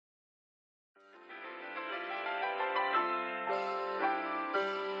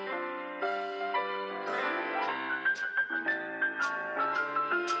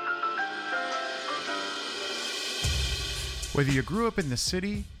Whether you grew up in the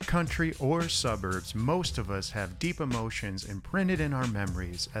city, country, or suburbs, most of us have deep emotions imprinted in our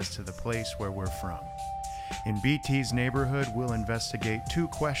memories as to the place where we're from. In BT's Neighborhood, we'll investigate two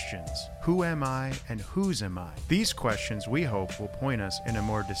questions: who am I and whose am I? These questions, we hope, will point us in a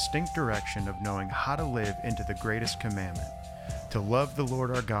more distinct direction of knowing how to live into the greatest commandment: to love the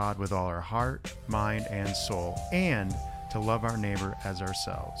Lord our God with all our heart, mind, and soul, and to love our neighbor as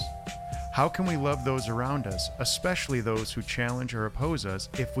ourselves. How can we love those around us, especially those who challenge or oppose us,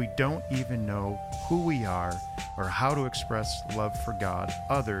 if we don't even know who we are or how to express love for God,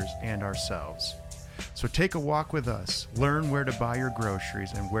 others, and ourselves? So take a walk with us, learn where to buy your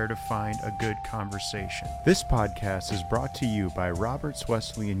groceries, and where to find a good conversation. This podcast is brought to you by Roberts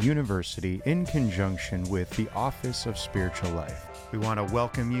Wesleyan University in conjunction with the Office of Spiritual Life. We want to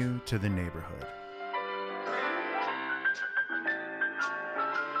welcome you to the neighborhood.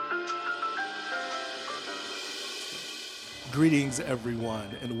 Greetings,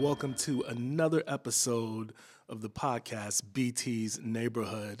 everyone, and welcome to another episode of the podcast, BT's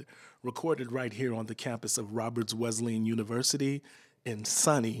Neighborhood, recorded right here on the campus of Roberts Wesleyan University in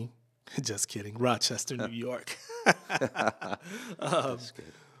sunny, just kidding, Rochester, New York.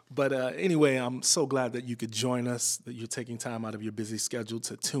 Anyway, I'm so glad that you could join us, that you're taking time out of your busy schedule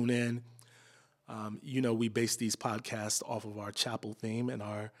to tune in. We base these podcasts off of our chapel theme, and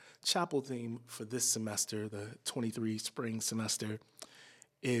our chapel theme for this semester, the 23 spring semester,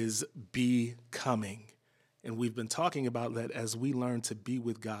 is becoming. And we've been talking about that as we learn to be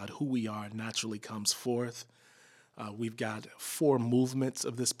with God, who we are naturally comes forth. We've got 4 movements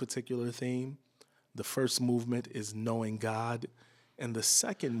of this particular theme. The first movement is knowing God, and the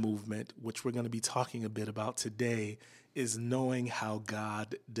second movement, which we're going to be talking a bit about today, is knowing how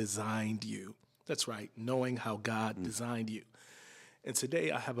God designed you. That's right, knowing how God designed you. And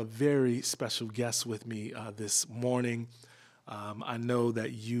today I have a very special guest with me this morning. I know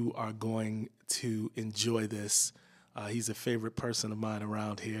that you are going to enjoy this. He's a favorite person of mine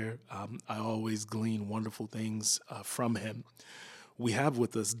around here. I always glean wonderful things from him. We have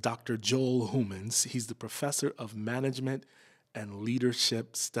with us Dr. Joel Hoomans. He's the professor of management and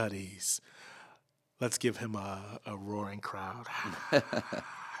leadership studies. Let's give him a roaring crowd.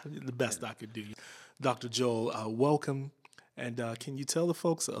 The best I could do. Dr. Joel, welcome. And can you tell the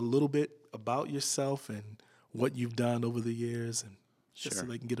folks a little bit about yourself and what you've done over the years, and just so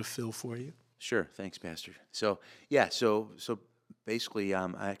they can get a feel for you? Sure. Thanks, Pastor. So basically,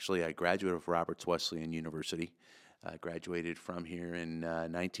 I graduated of Roberts Wesleyan University. I graduated from here in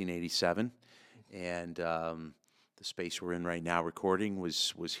 1987, and the space we're in right now recording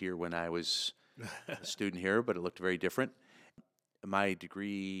was here when I was a student here, but it looked very different. My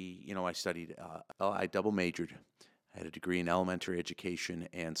degree, I studied, I double majored. I had a degree in elementary education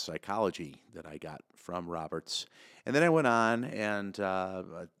and psychology that I got from Roberts. And then I went on and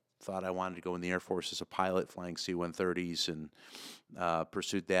I thought I wanted to go in the Air Force as a pilot, flying C-130s, and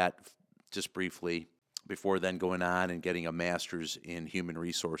pursued that just briefly before then going on and getting a master's in human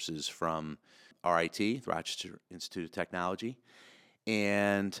resources from RIT, the Rochester Institute of Technology.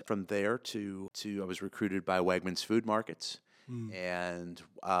 And from there I was recruited by Wegmans Food Markets. And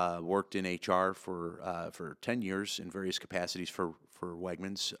worked in HR for 10 years in various capacities for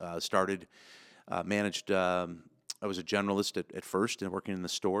Wegmans. Managed. I was a generalist at first and working in the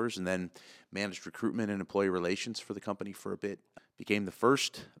stores, and then managed recruitment and employee relations for the company for a bit. Became the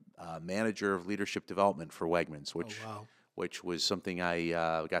first manager of leadership development for Wegmans, which was something I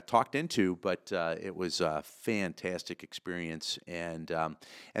got talked into, but it was a fantastic experience, and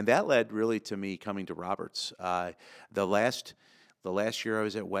that led really to me coming to Roberts. The last year I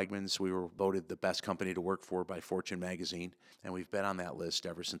was at Wegmans, we were voted the best company to work for by Fortune magazine, and we've been on that list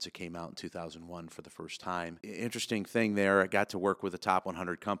ever since it came out in 2001 for the first time. Interesting thing there, I got to work with the top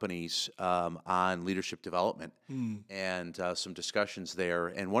 100 companies on leadership development and some discussions there.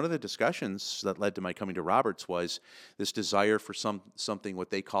 And one of the discussions that led to my coming to Roberts was this desire for something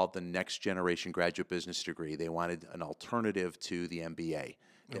what they called the next generation graduate business degree. They wanted an alternative to the MBA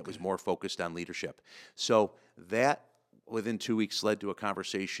that was more focused on leadership. So that within 2 weeks led to a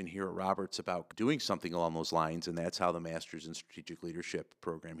conversation here at Roberts about doing something along those lines, and that's how the Masters in Strategic Leadership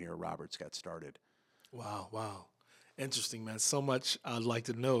program here at Roberts got started. Wow. Interesting, man. So much I'd like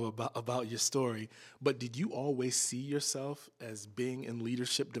to know about your story. But did you always see yourself as being in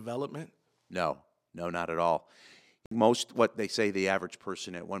leadership development? No, not at all. Most, what they say, the average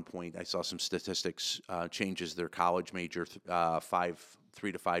person at one point, I saw some statistics, changes their college major 3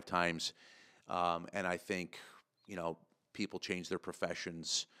 to 5 times, and I think, people change their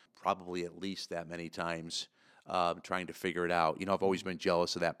professions probably at least that many times, trying to figure it out. I've always been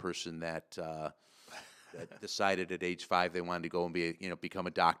jealous of that person that that decided at age 5 they wanted to go and become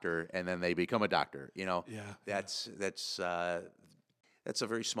a doctor, and then they become a doctor. That's a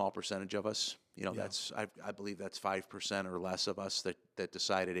very small percentage of us. I believe that's 5% or less of us that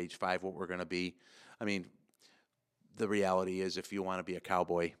decide at age 5 what we're going to be. I mean, the reality is, if you want to be a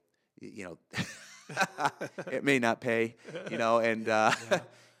cowboy, it may not pay, and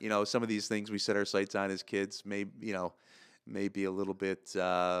some of these things we set our sights on as kids may be a little bit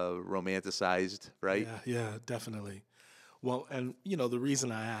romanticized, right? Yeah, definitely. Well, and the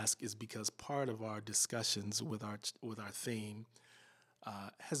reason I ask is because part of our discussions with our theme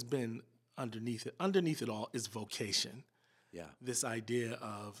has been underneath it all is vocation. Yeah. This idea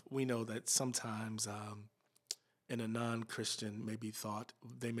of, we know that sometimes in a non-Christian maybe thought,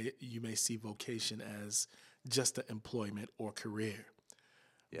 you may see vocation as just an employment or career.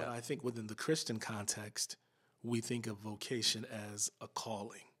 Yeah. But I think within the Christian context, we think of vocation as a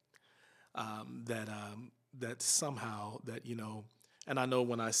calling. That somehow that, and I know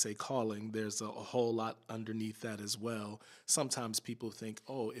when I say calling, there's a whole lot underneath that as well. Sometimes people think,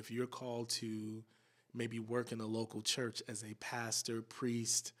 oh, if you're called to maybe work in a local church as a pastor,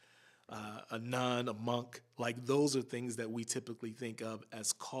 priest, a nun, a monk, like those are things that we typically think of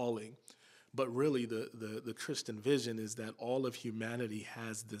as calling. But really the Christian vision is that all of humanity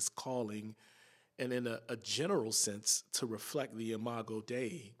has this calling, and in a general sense to reflect the Imago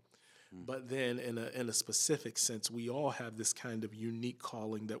Dei. But then in a specific sense, we all have this kind of unique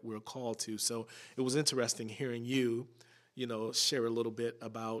calling that we're called to. So it was interesting hearing you, share a little bit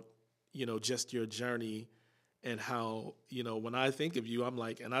about, just your journey and how, when I think of you,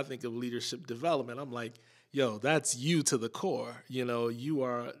 and I think of leadership development, I'm like, yo, that's you to the core. You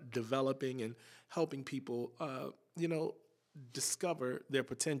are developing and helping people, discover their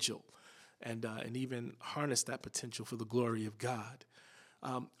potential and even harness that potential for the glory of God.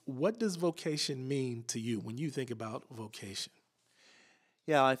 What does vocation mean to you when you think about vocation?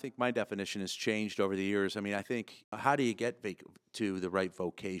 Yeah, I think my definition has changed over the years. I mean, I think how do you get to the right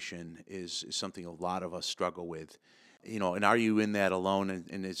vocation is something a lot of us struggle with. And are you in that alone,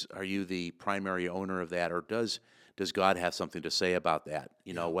 and are you the primary owner of that, or does God have something to say about that?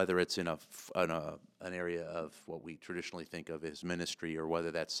 Whether it's in an area of what we traditionally think of as ministry, or whether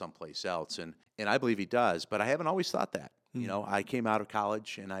that's someplace else. And I believe He does, but I haven't always thought that. I came out of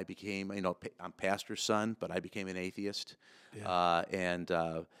college and I became, I'm pastor's son, but I became an atheist. Yeah. I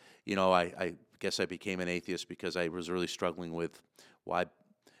guess I became an atheist because I was really struggling with why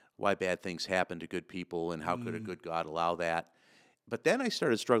bad things happen to good people, and how could a good God allow that? But then I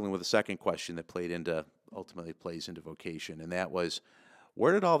started struggling with a second question that ultimately plays into vocation, and that was,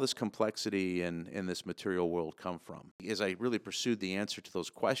 where did all this complexity in this material world come from? As I really pursued the answer to those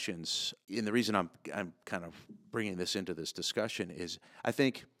questions, and the reason I'm kind of bringing this into this discussion is, I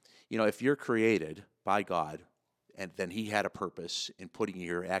think, if you're created by God, and then He had a purpose in putting you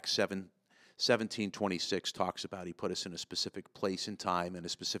here. Acts 17:26 talks about He put us in a specific place and time, and a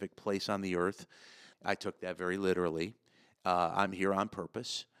specific place on the earth. I took that very literally. I'm here on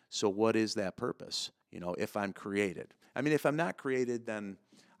purpose. So what is that purpose? If I'm created. I mean, if I'm not created, then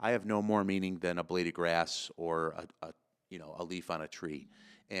I have no more meaning than a blade of grass or a leaf on a tree.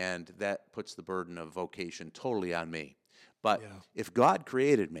 And that puts the burden of vocation totally on me. But if God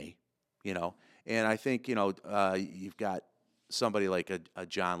created me, and I think, you've got somebody like a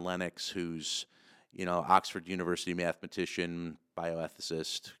John Lennox, who's, Oxford University mathematician,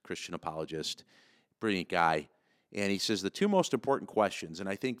 bioethicist, Christian apologist, brilliant guy. And he says the two most important questions, and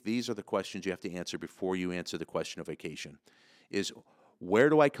I think these are the questions you have to answer before you answer the question of vocation, is where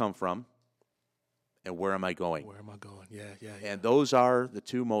do I come from and where am I going? Where am I going? Yeah. And those are the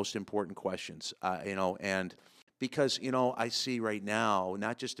two most important questions, and because, I see right now,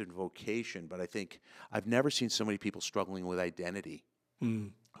 not just in vocation, but I think I've never seen so many people struggling with identity.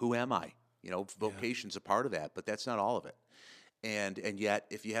 Who am I? Vocation's a part of that, but that's not all of it. And yet,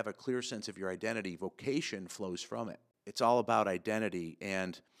 if you have a clear sense of your identity, vocation flows from it. It's all about identity,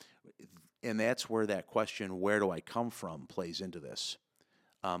 and that's where that question, where do I come from, plays into this.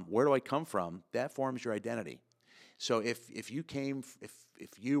 Where do I come from? That forms your identity. So if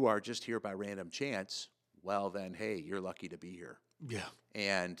you are just here by random chance, well then, hey, you're lucky to be here. Yeah.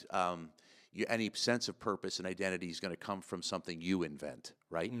 And any sense of purpose and identity is going to come from something you invent,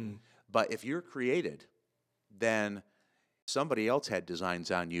 right? But if you're created, then somebody else had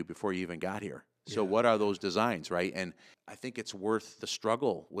designs on you before you even got here. So what are those designs, right? And I think it's worth the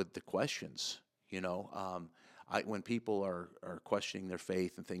struggle with the questions. When people are questioning their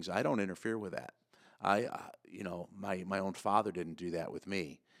faith and things, I don't interfere with that. My own father didn't do that with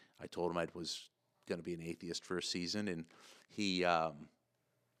me. I told him I was going to be an atheist for a season, and he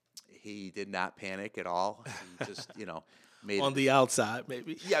He did not panic at all. He just, made On the outside,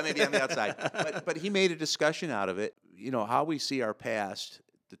 maybe. Yeah, maybe on the outside. But he made a discussion out of it. How we see our past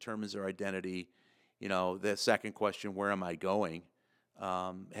determines our identity. The second question, where am I going,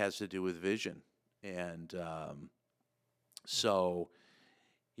 has to do with vision. And so,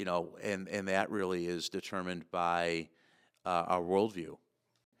 and that really is determined by our worldview.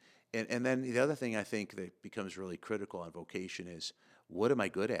 And then the other thing I think that becomes really critical on vocation is, what am I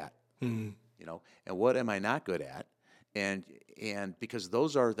good at? And what am I not good at? And because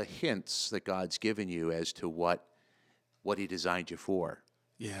those are the hints that God's given you as to what He designed you for.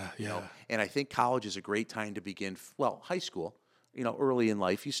 Yeah. And I think college is a great time to begin. Well, high school, early in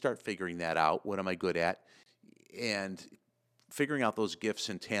life, you start figuring that out. What am I good at? And figuring out those gifts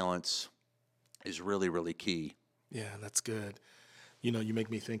and talents is really, really key. Yeah, that's good. You make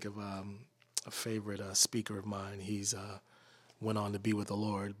me think of a favorite speaker of mine. He's went on to be with the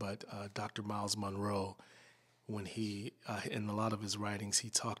Lord, but Dr. Miles Monroe, when he, in a lot of his writings, he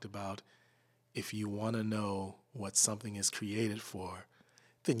talked about, if you want to know what something is created for,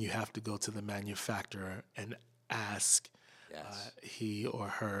 then you have to go to the manufacturer and ask he or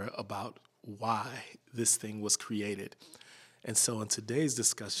her about why this thing was created. And so in today's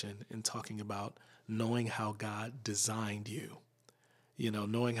discussion, in talking about knowing how God designed you,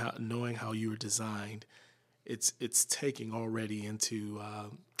 knowing how you were designed, it's taking already into,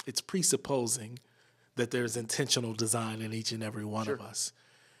 it's presupposing that there's intentional design in each and every one of us.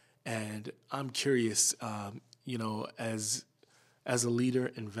 And I'm curious, as a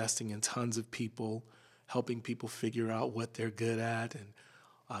leader, investing in tons of people, helping people figure out what they're good at,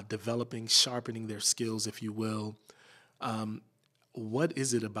 and developing, sharpening their skills, if you will. What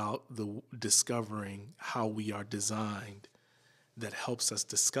is it about the discovering how we are designed that helps us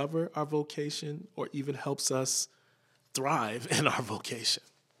discover our vocation, or even helps us thrive in our vocation?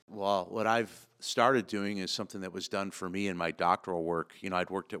 Well, what I've started doing is something that was done for me in my doctoral work. I'd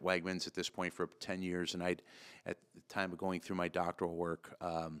worked at Wegmans at this point for 10 years, and at the time of going through my doctoral work,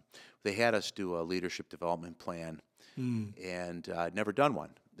 they had us do a leadership development plan, and I'd never done one.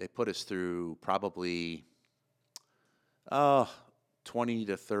 They put us through probably 20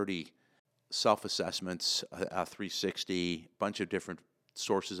 to 30 self-assessments, 360, a bunch of different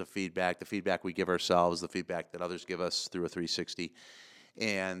sources of feedback, the feedback we give ourselves, the feedback that others give us through a 360.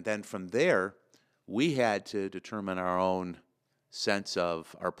 And then from there, we had to determine our own sense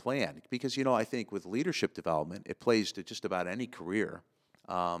of our plan. Because, I think with leadership development, it plays to just about any career,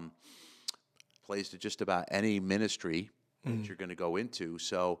 plays to just about any ministry that you're going to go into.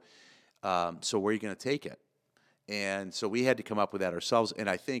 So where are you going to take it? And so we had to come up with that ourselves. And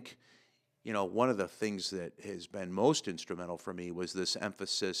I think, one of the things that has been most instrumental for me was this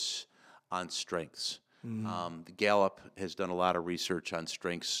emphasis on strengths. Gallup has done a lot of research on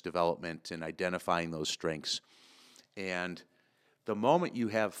strengths development and identifying those strengths. And the moment you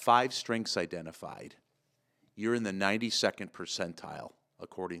have 5 strengths identified, you're in the 92nd percentile,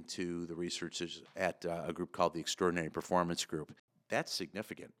 according to the researchers at a group called the Extraordinary Performance Group. That's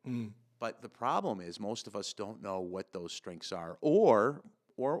significant. But the problem is most of us don't know what those strengths are, or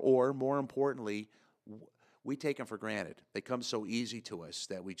more importantly, we take them for granted. They come so easy to us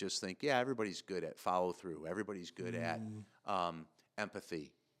that we just think, yeah, everybody's good at follow through. Everybody's good at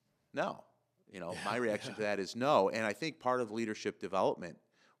empathy. No. My reaction to that is no. And I think part of leadership development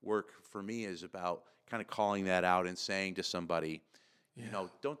work for me is about kind of calling that out and saying to somebody,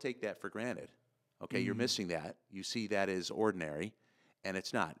 don't take that for granted. Okay, you're missing that. You see that as ordinary, and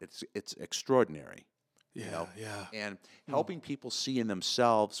it's not. It's extraordinary. And helping people see in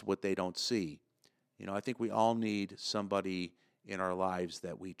themselves what they don't see. I think we all need somebody in our lives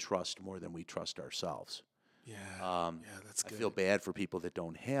that we trust more than we trust ourselves. That's good. I feel bad for people that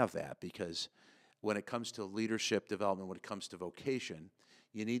don't have that, because when it comes to leadership development, when it comes to vocation,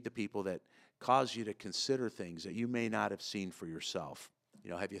 you need the people that cause you to consider things that you may not have seen for yourself.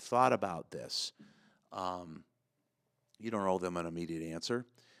 Have you thought about this? You don't owe them an immediate answer.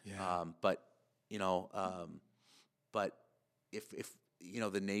 But if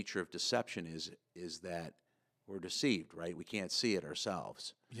the nature of deception is that we're deceived, right? We can't see it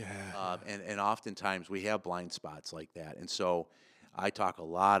ourselves. And oftentimes we have blind spots like that. And so I talk a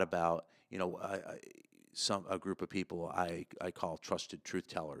lot about, a group of people I call trusted truth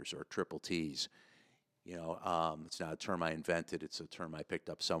tellers, or triple T's. It's not a term I invented. It's a term I picked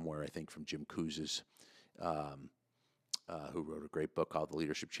up somewhere, I think, from Jim Kouzes, who wrote a great book called The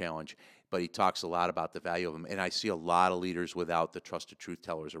Leadership Challenge. But he talks a lot about the value of them. And I see a lot of leaders without the trusted truth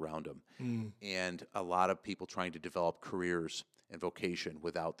tellers around them. And a lot of people trying to develop careers and vocation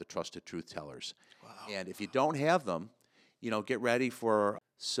without the trusted truth tellers. And if you don't have them, get ready for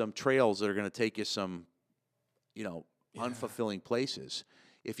some trails that are going to take you some, unfulfilling places.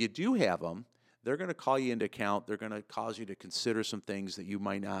 If you do have them, they're going to call you into account. They're going to cause you to consider some things that you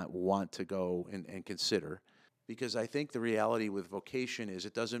might not want to go and consider. Because I think the reality with vocation is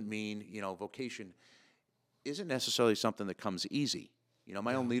it doesn't mean, vocation isn't necessarily something that comes easy.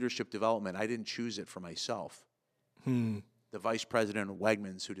 My own leadership development, I didn't choose it for myself. The vice president of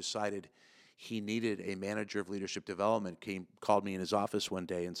Wegmans, who decided he needed a manager of leadership development, called me in his office one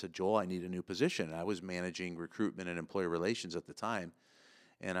day and said, "Joel, I need a new position." And I was managing recruitment and employee relations at the time.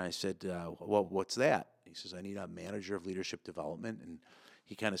 And I said, "Well, what's that?" He says, "I need a manager of leadership development." And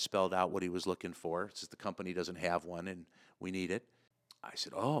he kind of spelled out what he was looking for. It says the company doesn't have one and we need it. I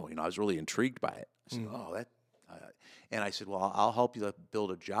said, "Oh," I was really intrigued by it. I said, "Oh, that," and I said, "Well, I'll help you build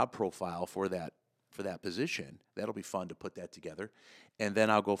a job profile for that position. That'll be fun to put that together. And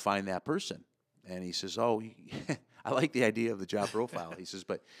then I'll go find that person." And he says, "Oh, I like the idea of the job profile." He says,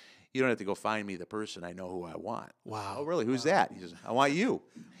 "But you don't have to go find me the person. I know who I want." Wow. "Oh, really? Who's that?" He says, "I want you."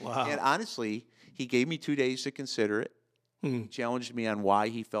 Wow. And honestly, he gave me 2 days to consider it. He challenged me on why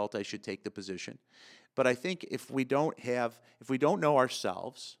he felt I should take the position. But I think if we don't know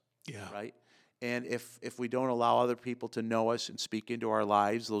ourselves, right, and if we don't allow other people to know us and speak into our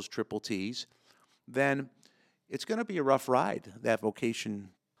lives, those triple T's, then it's going to be a rough ride, that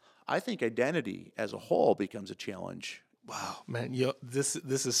vocation. I think identity as a whole becomes a challenge. Wow, man, this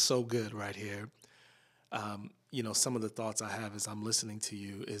is so good right here. Some of the thoughts I have as I'm listening to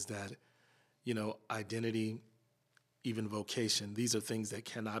you is that, identity, even vocation, these are things that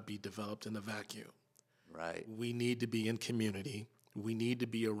cannot be developed in a vacuum. Right. We need to be in community. We need to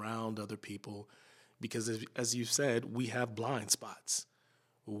be around other people because, as you said, we have blind spots.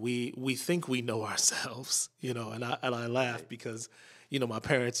 We think we know ourselves, and I laugh because, my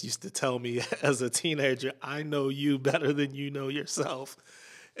parents used to tell me as a teenager, "I know you better than you know yourself."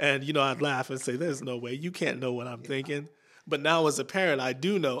 And, I'd laugh and say, "There's no way. You can't know what I'm thinking." But now as a parent, I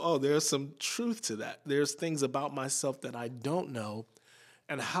do know, there's some truth to that. There's things about myself that I don't know,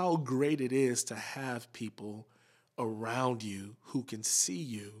 and how great it is to have people around you who can see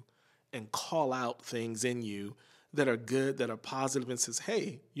you and call out things in you that are good, that are positive, and says,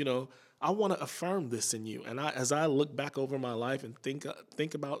 "Hey, I want to affirm this in you." And as I look back over my life and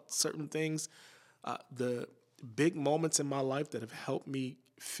think about certain things, the big moments in my life that have helped me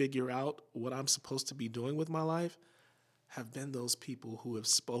figure out what I'm supposed to be doing with my life have been those people who have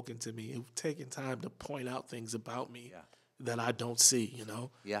spoken to me, who've taken time to point out things about me that I don't see,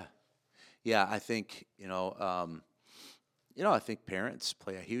 Yeah. Yeah, I think, I think parents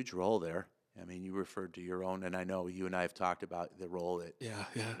play a huge role there. I mean, you referred to your own, and I know you and I have talked about the role that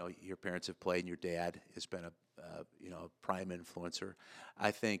your parents have played, and your dad has been a prime influencer.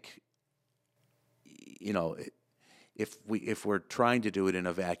 I think, if we're trying to do it in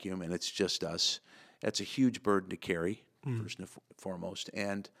a vacuum and it's just us, that's a huge burden to carry, first and foremost.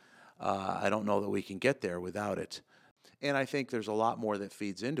 And I don't know that we can get there without it. And I think there's a lot more that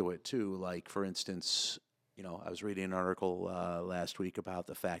feeds into it too. Like, for instance, I was reading an article last week about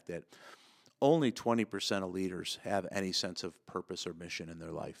the fact that only 20% of leaders have any sense of purpose or mission in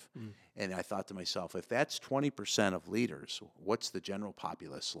their life. And I thought to myself, if that's 20% of leaders, what's the general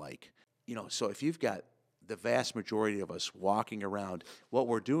populace like? So if you've got the vast majority of us walking around, what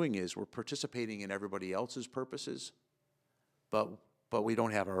we're doing is we're participating in everybody else's purposes, but we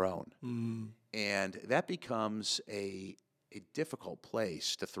don't have our own. And that becomes a difficult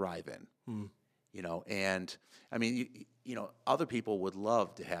place to thrive in. And I mean, other people would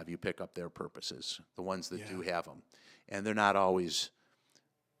love to have you pick up their purposes, the ones that do have them, and they're not always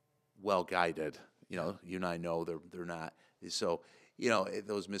well guided. You and I know they're not. So,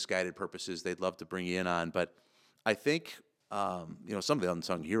 those misguided purposes, they'd love to bring you in on. But I think, some of the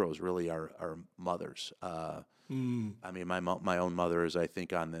unsung heroes really are mothers. I mean, my own mother, as I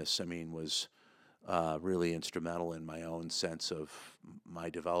think on this, was really instrumental in my own sense of my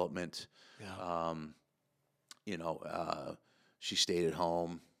development. She stayed at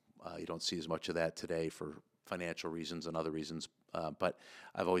home. You don't see as much of that today for financial reasons and other reasons. But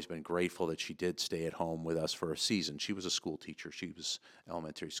I've always been grateful that she did stay at home with us for a season. She was a school teacher. She was an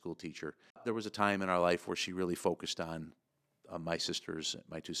elementary school teacher. There was a time in our life where she really focused on my sisters,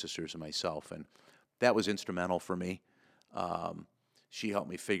 my two sisters, and myself, and that was instrumental for me. She helped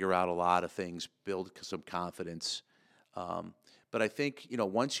me figure out a lot of things, build some confidence. But I think,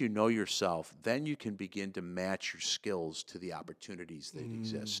 once you know yourself, then you can begin to match your skills to the opportunities that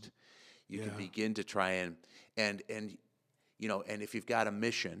exist. You can begin to try and if you've got a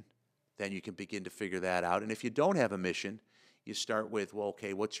mission, then you can begin to figure that out. And if you don't have a mission, you start with, well,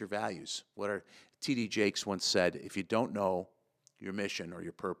 okay, what's your values? T.D. Jakes once said, if you don't know your mission or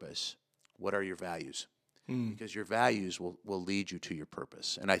your purpose, what are your values? Because your values will lead you to your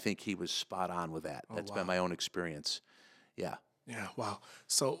purpose. And I think he was spot on with that. That's been my own experience. Yeah. Yeah, wow.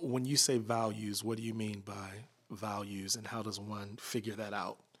 So when you say values, what do you mean by values, and how does one figure that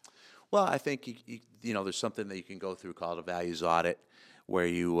out? Well, I think there's something that you can go through called a values audit, where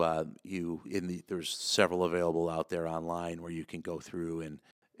there's several available out there online where you can go through, and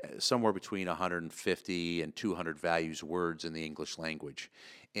somewhere between 150 and 200 values words in the English language.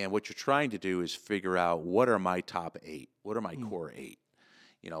 And what you're trying to do is figure out, what are my top 8? What are my core 8?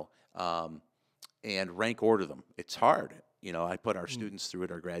 And rank order them. It's hard. I put our students through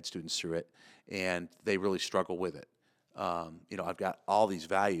it, our grad students through it, and they really struggle with it. I've got all these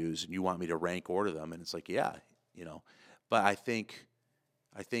values, and you want me to rank order them, and it's like, yeah, But I think,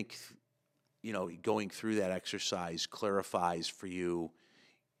 going through that exercise clarifies for you.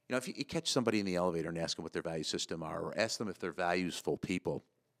 If you catch somebody in the elevator and ask them what their value system are, or ask them if they're valuesful people,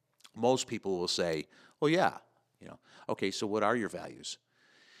 most people will say, well, yeah, okay, so what are your values?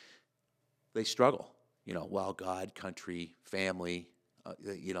 They struggle, well, God, country, family,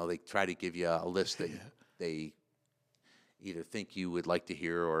 they try to give you a list that they either think you would like to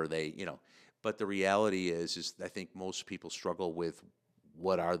hear, or but the reality is I think most people struggle with,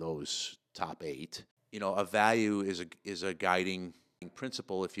 what are those top 8? A value is a guiding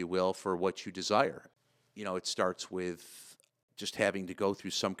principle, if you will, for what you desire. It starts with just having to go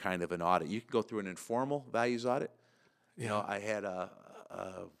through some kind of an audit. You can go through an informal values audit. I had a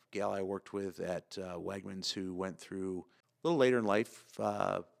gal I worked with at Wegmans who went through, a little later in life,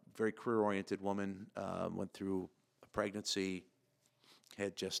 very career-oriented woman, went through a pregnancy,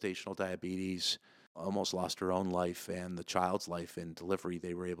 had gestational diabetes, almost lost her own life and the child's life in delivery.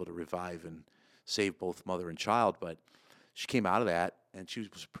 They were able to revive and save both mother and child, but she came out of that, and she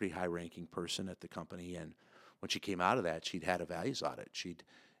was a pretty high-ranking person at the company, and when she came out of that, she'd had a values audit.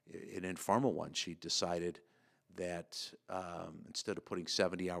 An informal one, she decided that instead of putting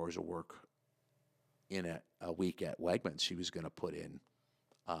 70 hours of work in a week at Wegmans, she was going to put in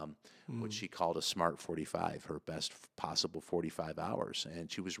what she called a smart 45, her best possible 45 hours. And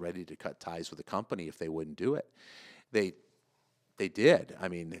she was ready to cut ties with the company if they wouldn't do it. They did. I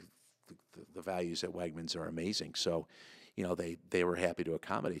mean, the values at Wegmans are amazing. So, they were happy to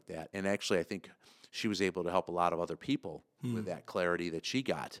accommodate that. And actually, I think she was able to help a lot of other people with that clarity that she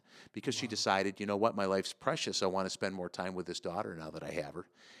got, because she decided, what, my life's precious. I want to spend more time with this daughter now that I have her,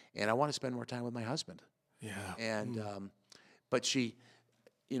 and I want to spend more time with my husband. Yeah. And but she,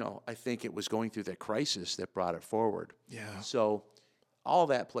 I think it was going through that crisis that brought it forward. Yeah. So all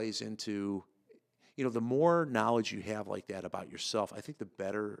that plays into, the more knowledge you have like that about yourself, I think the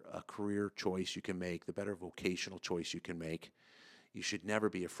better a career choice you can make, the better vocational choice you can make. You should never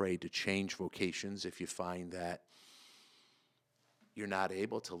be afraid to change vocations if you find that you're not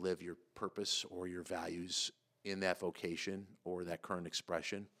able to live your purpose or your values in that vocation or that current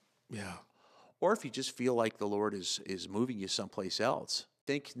expression. Yeah. Or if you just feel like the Lord is moving you someplace else. I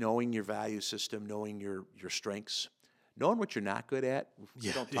think knowing your value system, knowing your strengths, knowing what you're not good at.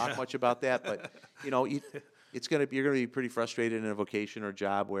 We don't talk much about that, but you're going to be pretty frustrated in a vocation or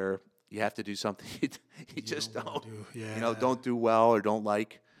job where you have to do something you just don't do well or don't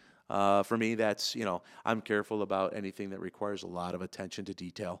like. For me, that's, I'm careful about anything that requires a lot of attention to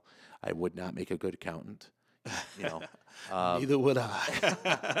detail. I would not make a good accountant. Neither would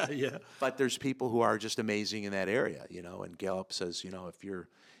I. Yeah. But there's people who are just amazing in that area, and Gallup says, if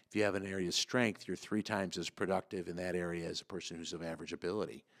you have an area of strength, you're 3 times as productive in that area as a person who's of average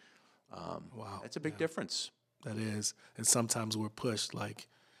ability. Wow. That's a big difference. That is. And sometimes we're pushed like,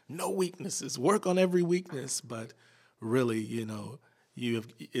 no weaknesses, work on every weakness. But really,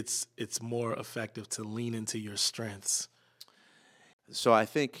 it's more effective to lean into your strengths. So I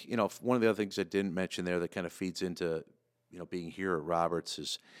think, one of the other things I didn't mention there that kind of feeds into, being here at Roberts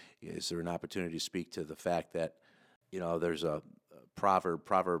is there an opportunity to speak to the fact that, there's a Proverbs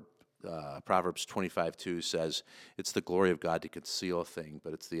 25:2 says, it's the glory of God to conceal a thing,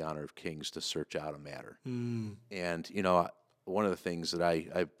 but it's the honor of kings to search out a matter. And, one of the things that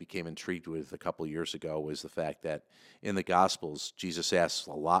I became intrigued with a couple of years ago was the fact that in the Gospels, Jesus asks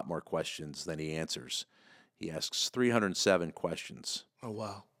a lot more questions than he answers. He asks 307 questions. Oh,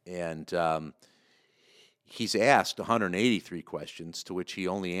 wow. And he's asked 183 questions, to which he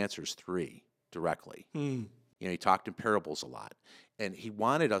only answers 3 directly. He talked in parables a lot. And he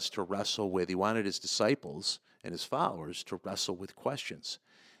wanted he wanted his disciples and his followers to wrestle with questions.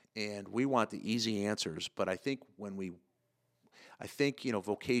 And we want the easy answers, but I think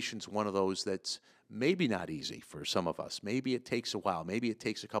vocation's one of those that's maybe not easy for some of us. Maybe it takes a while. Maybe it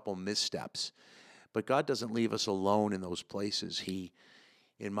takes a couple missteps. But God doesn't leave us alone in those places. He,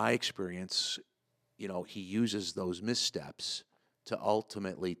 in my experience, he uses those missteps to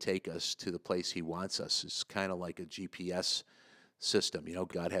ultimately take us to the place he wants us. It's kind of like a GPS system.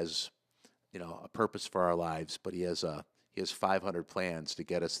 God has, a purpose for our lives, but he has 500 plans to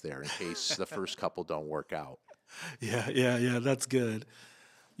get us there in case the first couple don't work out. Yeah. That's good.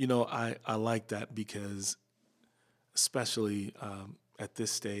 I like that because especially at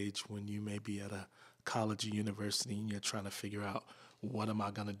this stage when you may be at a college or university and you're trying to figure out what am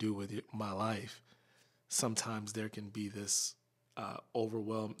I going to do with my life, sometimes there can be this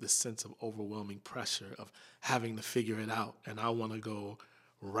this sense of overwhelming pressure of having to figure it out. And I want to go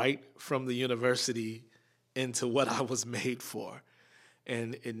right from the university into what I was made for.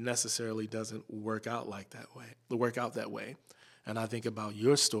 And it necessarily doesn't work out that way. And I think about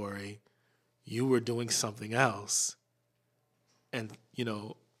your story, you were doing something else. And,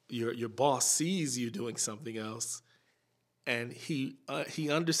 your boss sees you doing something else, and he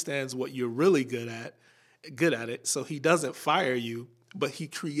understands what you're really good at it. So he doesn't fire you, but he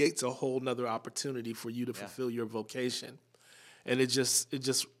creates a whole nother opportunity for you to fulfill your vocation. And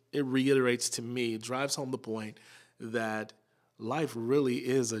it reiterates to me, it drives home the point that life really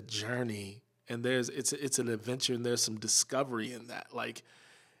is a journey, and it's an adventure, and there's some discovery in that. Like,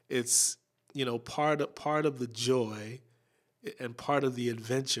 it's part of the joy and part of the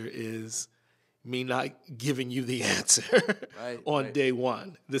adventure is me not giving you the answer on day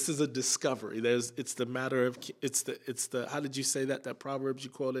one. This is a discovery. It's the how did you say that Proverbs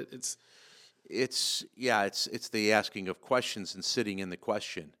you quoted? It's the asking of questions and sitting in the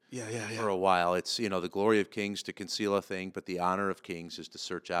question. Yeah. For a while. It's, the glory of kings to conceal a thing, but the honor of kings is to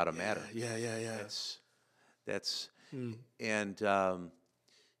search out a matter. Yeah. And,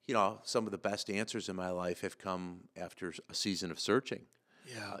 some of the best answers in my life have come after a season of searching.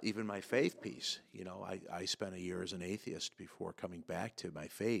 Yeah. Even my faith piece, I spent a year as an atheist before coming back to my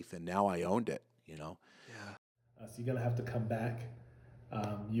faith, and now I owned it, Yeah. So you're going to have to come back.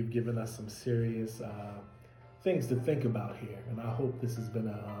 You've given us some serious things to think about here, and I hope this has been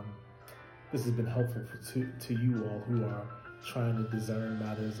helpful to you all who are trying to discern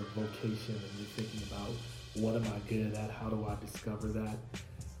matters of vocation, and you're thinking about what am I good at? How do I discover that?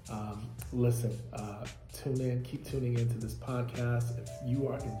 Listen, keep tuning into this podcast. If you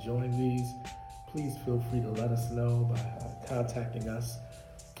are enjoying these, please feel free to let us know by contacting us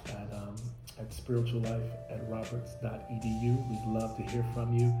at spirituallife@roberts.edu. We'd love to hear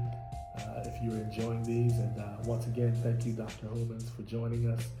from you if you're enjoying these. And once again, thank you, Dr. Hoomans, for joining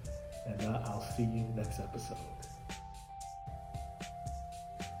us. And I'll see you next episode.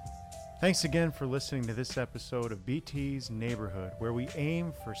 Thanks again for listening to this episode of BT's Neighborhood, where we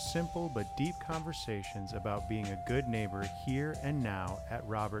aim for simple but deep conversations about being a good neighbor here and now at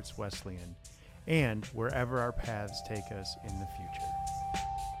Roberts Wesleyan, and wherever our paths take us in the future.